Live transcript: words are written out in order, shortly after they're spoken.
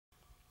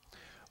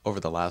Over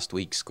the last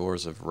week,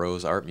 scores of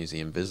Rose Art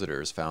Museum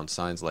visitors found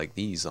signs like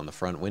these on the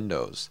front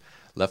windows,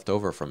 left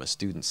over from a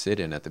student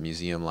sit-in at the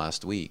museum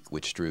last week,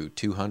 which drew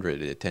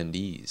 200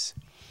 attendees.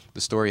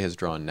 The story has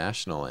drawn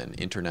national and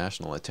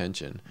international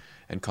attention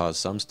and caused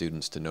some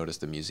students to notice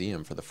the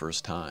museum for the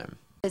first time.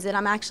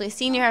 I'm actually a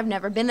senior. I've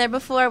never been there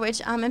before,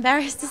 which I'm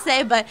embarrassed to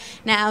say, but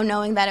now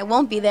knowing that it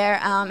won't be there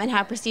and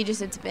how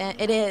prestigious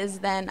it is,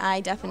 then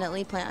I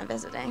definitely plan on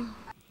visiting.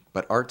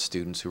 But art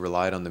students who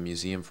relied on the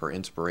museum for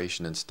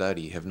inspiration and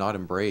study have not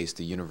embraced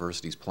the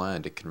university's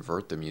plan to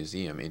convert the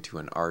museum into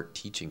an art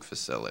teaching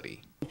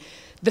facility.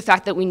 The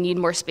fact that we need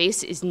more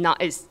space does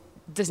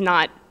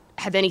not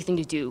have anything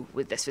to do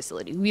with this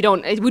facility.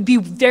 It would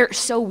be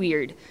so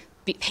weird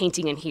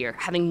painting in here,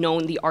 having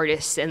known the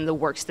artists and the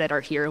works that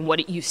are here and what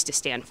it used to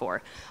stand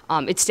for.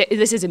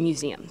 This is a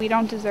museum. We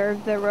don't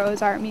deserve the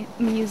Rose Art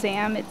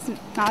Museum. It's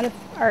not an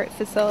art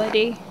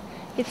facility.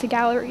 It's a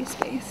gallery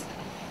space.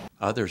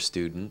 Other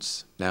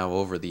students, now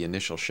over the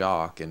initial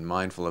shock and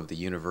mindful of the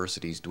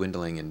university's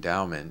dwindling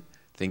endowment,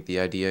 think the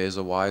idea is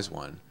a wise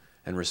one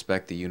and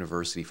respect the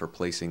university for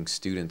placing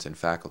students and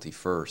faculty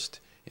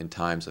first in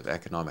times of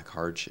economic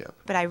hardship.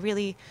 But I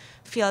really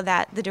feel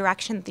that the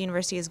direction that the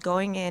university is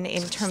going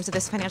in terms of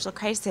this financial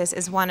crisis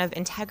is one of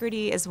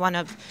integrity, is one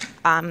of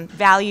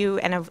value,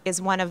 and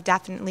is one of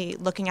definitely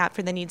looking out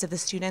for the needs of the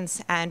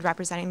students and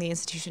representing the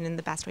institution in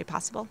the best way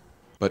possible.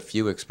 But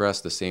few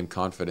express the same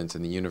confidence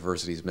in the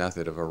university's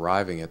method of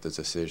arriving at this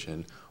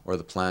decision or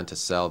the plan to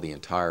sell the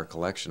entire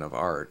collection of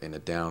art in a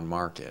down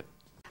market.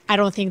 I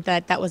don't think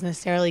that was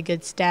necessarily a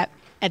good step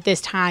at this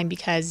time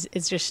because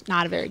it's just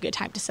not a very good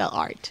time to sell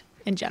art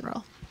in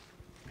general.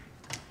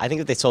 I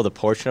think if they sold a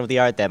portion of the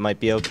art, that might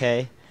be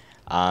okay.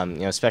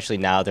 Especially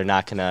now, they're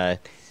not going to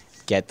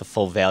get the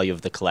full value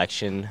of the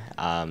collection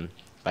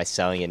by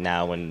selling it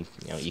now when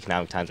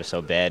economic times are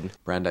so bad.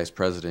 Brandeis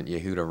President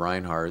Yehuda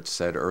Reinhardt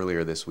said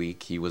earlier this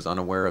week he was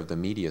unaware of the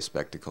media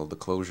spectacle the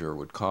closure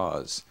would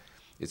cause.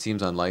 It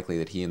seems unlikely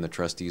that he and the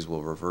trustees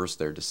will reverse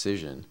their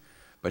decision,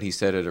 but he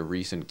said at a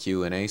recent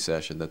Q&A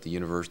session that the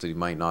university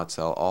might not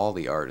sell all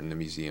the art in the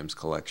museum's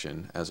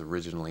collection as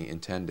originally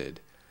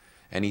intended.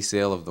 Any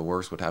sale of the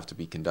works would have to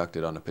be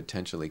conducted on a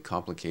potentially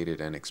complicated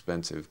and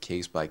expensive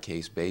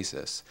case-by-case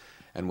basis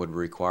and would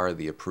require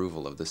the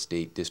approval of the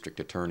state district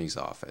attorney's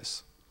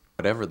office.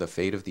 Whatever the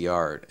fate of the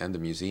art and the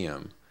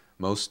museum,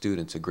 most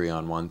students agree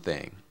on one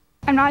thing.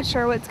 I'm not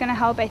sure what's going to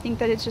help. I think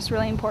that it's just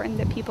really important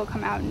that people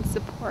come out and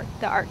support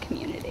the art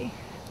community.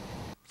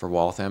 For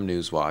Waltham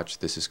Newswatch,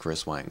 this is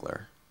Chris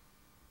Wangler.